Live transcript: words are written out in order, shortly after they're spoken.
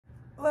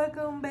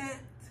Welcome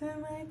back to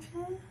my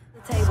channel.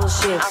 Table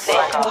shift. I feel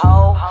like a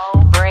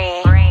whole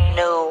brand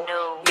new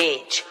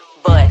bitch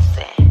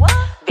bustin'.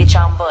 Bitch,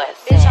 I'm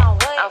bustin'.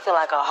 I feel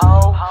like a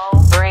whole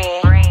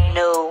brand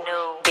new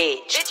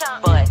bitch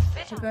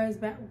bustin'. You guys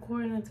back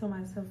recording until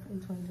myself in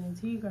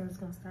 2022. You guys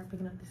gonna start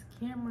picking up this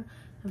camera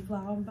and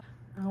vlog.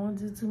 I don't want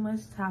to do too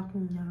much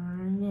talking y'all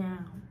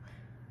now.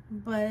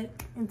 But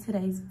in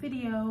today's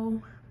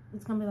video,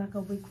 it's gonna be like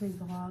a weekly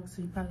vlog,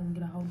 so you probably gonna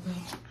get a whole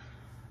bunch of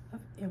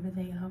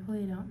everything.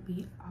 Hopefully it don't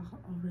be all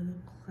over the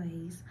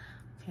place.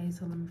 Okay,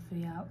 so let me fill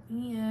you out.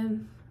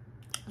 And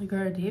the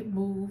girl did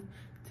move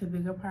to a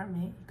big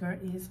apartment. Girl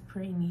is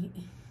pregnant.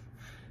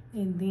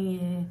 And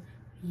then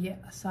yeah,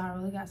 so I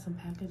really got some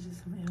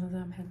packages, some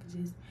Amazon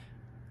packages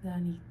that I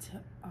need to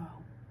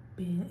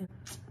open.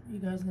 You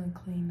guys gonna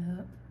clean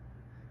up.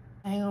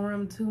 I ain't gonna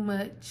run too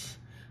much.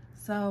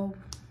 So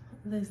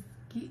let's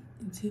get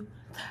into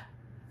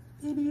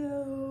the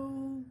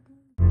video.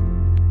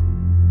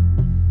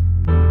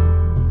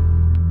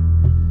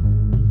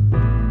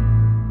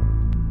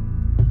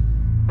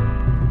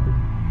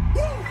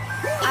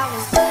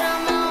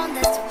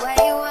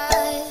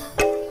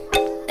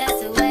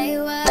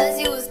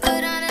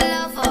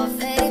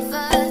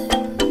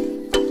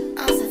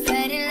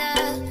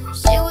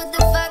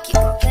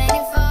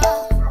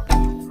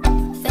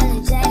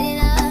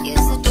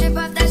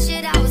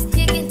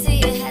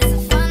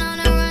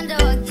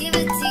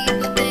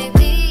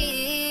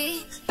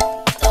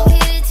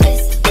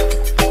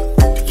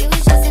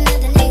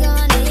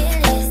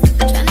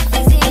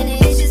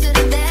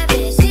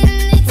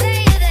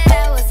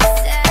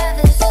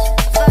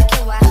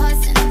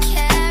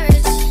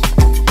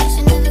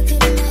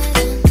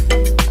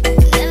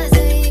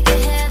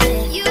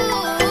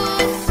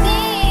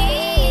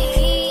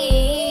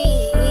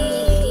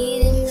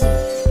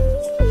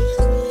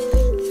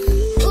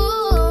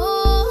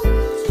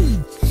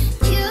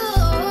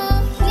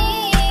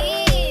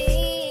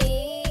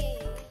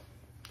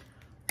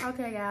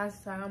 Okay guys,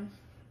 so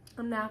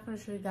I'm now going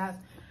to show you guys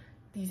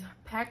these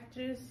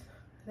packages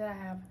that I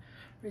have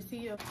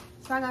received.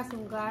 So I got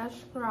some glass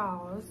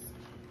straws.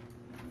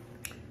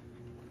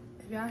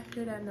 If y'all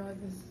hear that noise,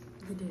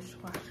 it's the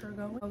dishwasher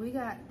going. So we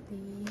got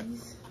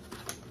these.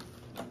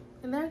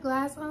 And they're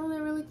glass. Oh,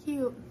 they're really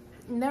cute.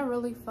 And they're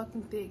really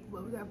fucking thick,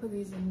 but we gotta put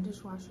these in the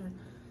dishwasher.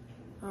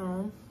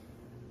 And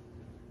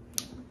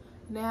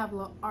they have a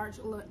little arch,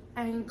 a little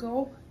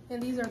angle.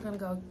 And these are gonna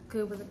go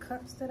good with the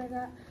cups that I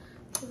got.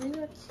 So these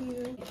are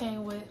cute. It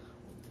came with,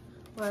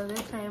 well,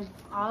 they came,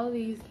 all of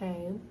these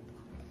came.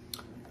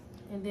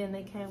 And then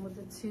they came with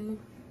the 2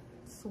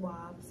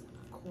 swabs,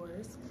 of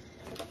course.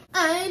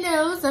 I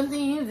know something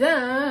you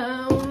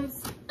don't.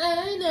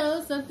 I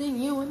know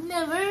something you will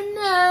never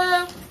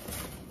know.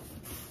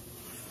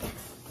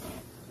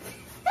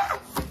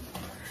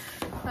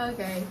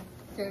 Okay,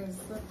 there's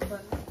the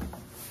button.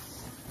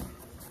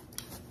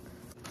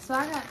 So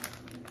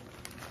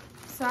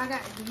I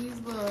got these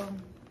little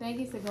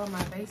thingies that go in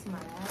my base in my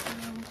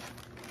bathroom.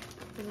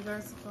 The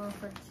girls are going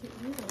for a cute.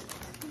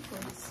 These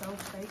look so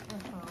fake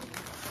and home.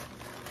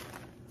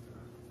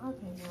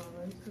 Okay,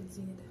 well, you can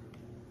see it.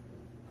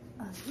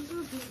 These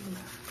will get me.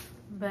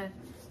 But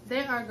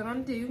they are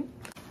gonna do.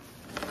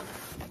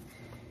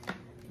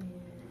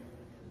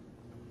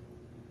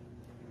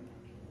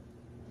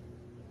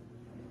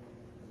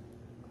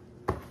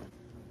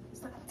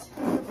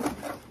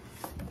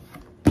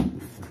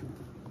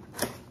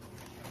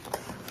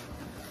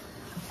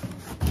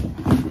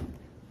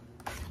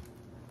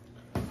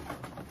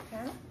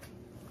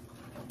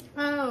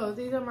 Oh,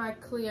 these are my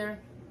clear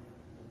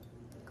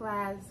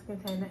glass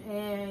container.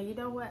 And you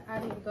know what? I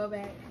need to go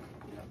back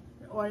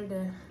and order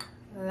the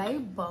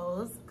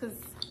labels, because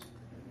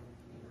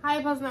how you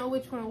supposed to know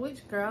which one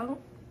which, girl?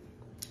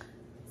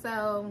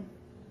 So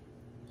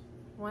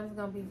one is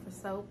gonna be for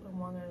soap and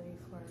one gonna be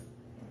for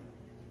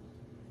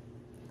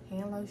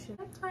hand lotion.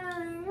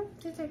 Okay,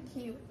 these are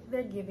cute.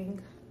 They're giving.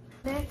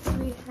 Next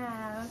we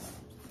have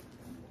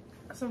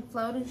some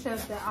floating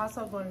shelves that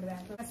also go to the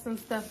bathroom. I got some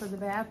stuff for the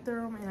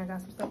bathroom and I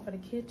got some stuff for the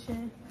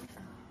kitchen.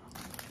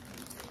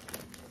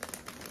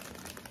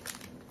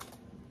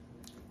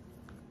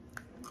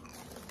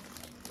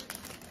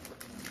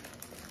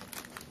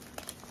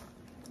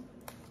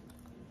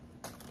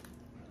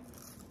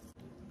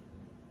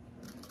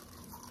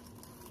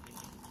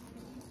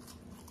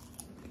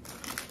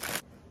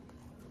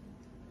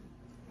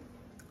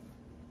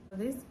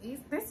 This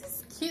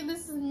is cute.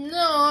 This is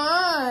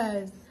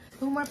nice.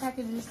 2 more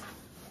packages.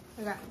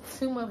 I got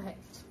 2 more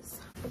packages.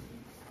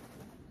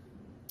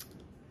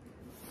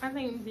 I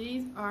think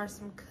these are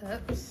some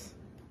cups.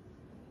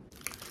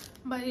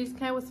 But these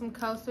came with some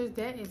coasters.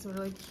 That is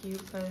really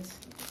cute, because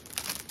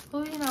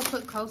who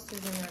put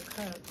coasters in their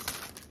cups?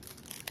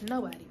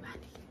 Nobody,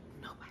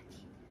 nobody.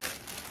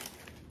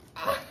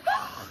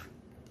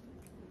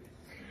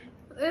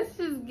 Let's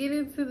just get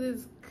into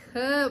this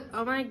cup.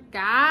 Oh my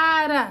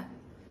god.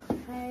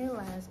 Okay,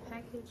 last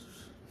package.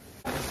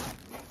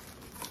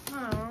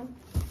 Oh.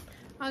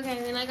 Okay,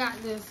 then I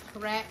got this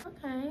wrap.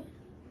 Okay.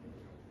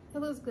 It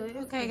looks good.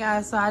 Okay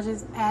guys, so I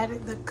just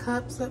added the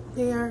cups up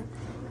there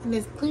in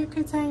this clear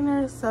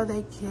container so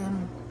they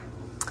can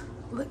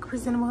look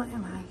presentable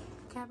in my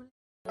cabinet.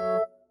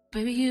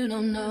 Baby, you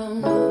don't know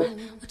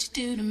what you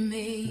do to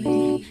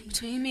me.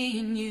 Between me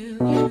and you,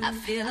 I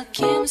feel a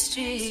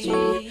chemistry.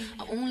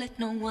 I won't let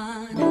no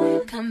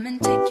one come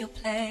and take your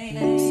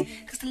place.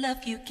 Cause the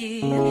love you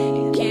give,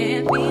 it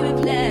can't be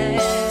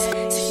replaced.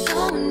 So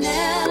no one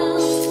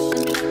else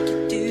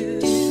can do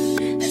what you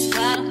do. That's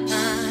why I'm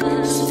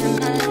mine. Spend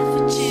my life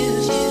with you.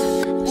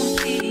 I wanna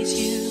please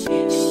you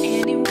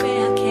in any way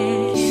I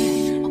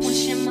can. I wanna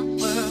share my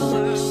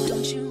world.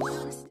 Don't you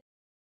wanna stay?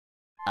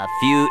 A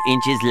few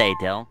inches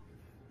later.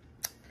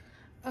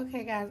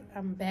 Okay guys,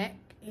 I'm back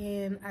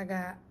and I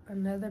got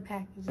another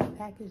package. The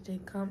package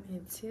didn't come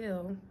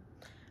until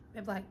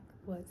maybe like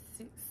what,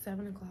 6,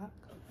 7 o'clock.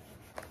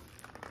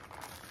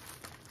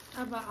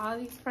 I bought all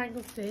these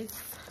sprinkle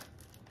sticks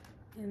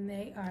and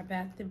they are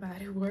Bath and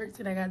Body Works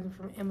and I got them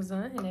from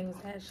Amazon and they was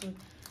actually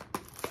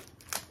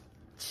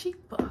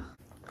cheaper.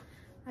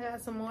 I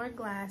got some more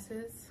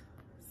glasses,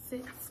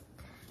 6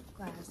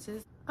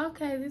 glasses.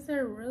 Okay, these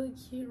are really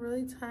cute,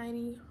 really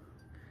tiny.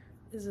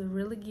 This is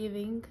really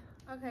giving.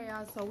 Okay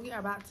y'all, so we are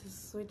about to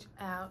switch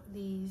out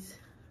these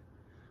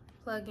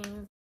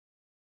plugins.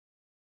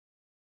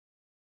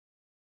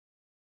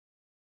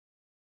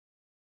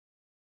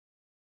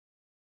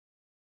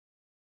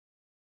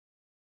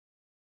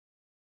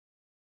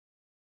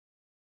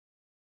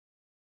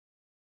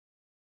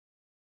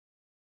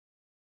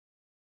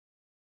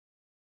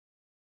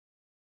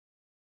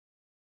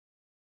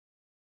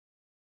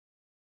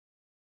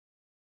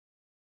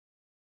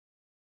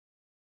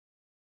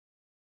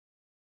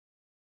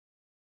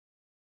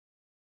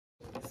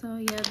 So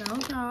yeah,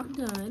 those are all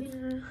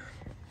done.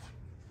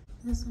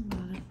 This one by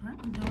the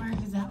front door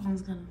because that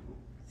one's gonna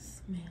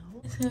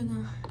smell. So we're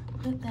gonna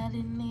put that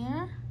in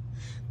there.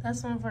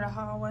 That's one for the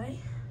hallway.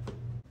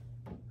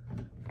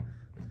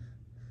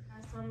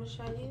 So I'm gonna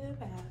show you the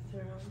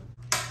bathroom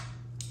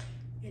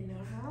and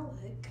know how I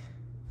look.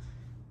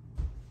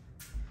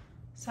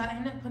 So I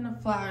ended up putting the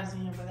flowers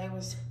in here, but they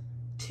was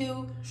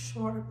too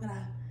short, but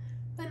I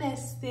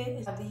finessed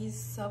it. I have these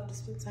soap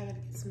dispensers. I gotta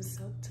get some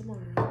soap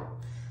tomorrow.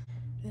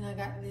 Then I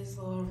got this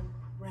little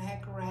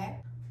rack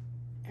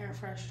air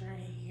freshener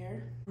in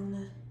here in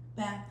the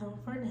bathroom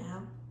for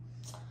now.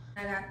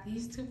 I got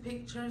these 2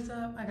 pictures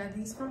up. I got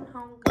these from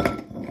home.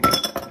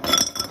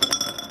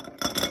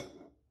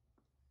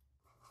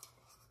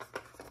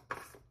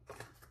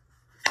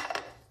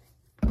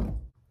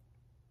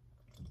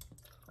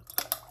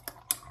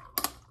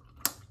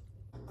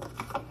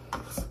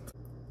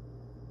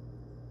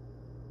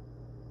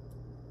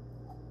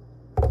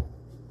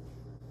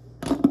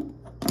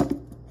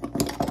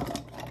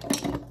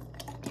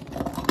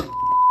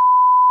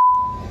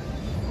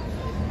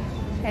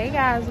 Hey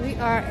guys, we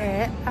are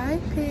at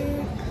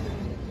iPick.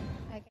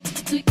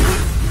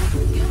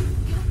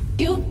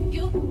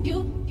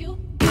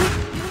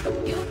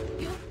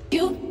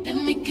 You, let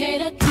me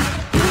cater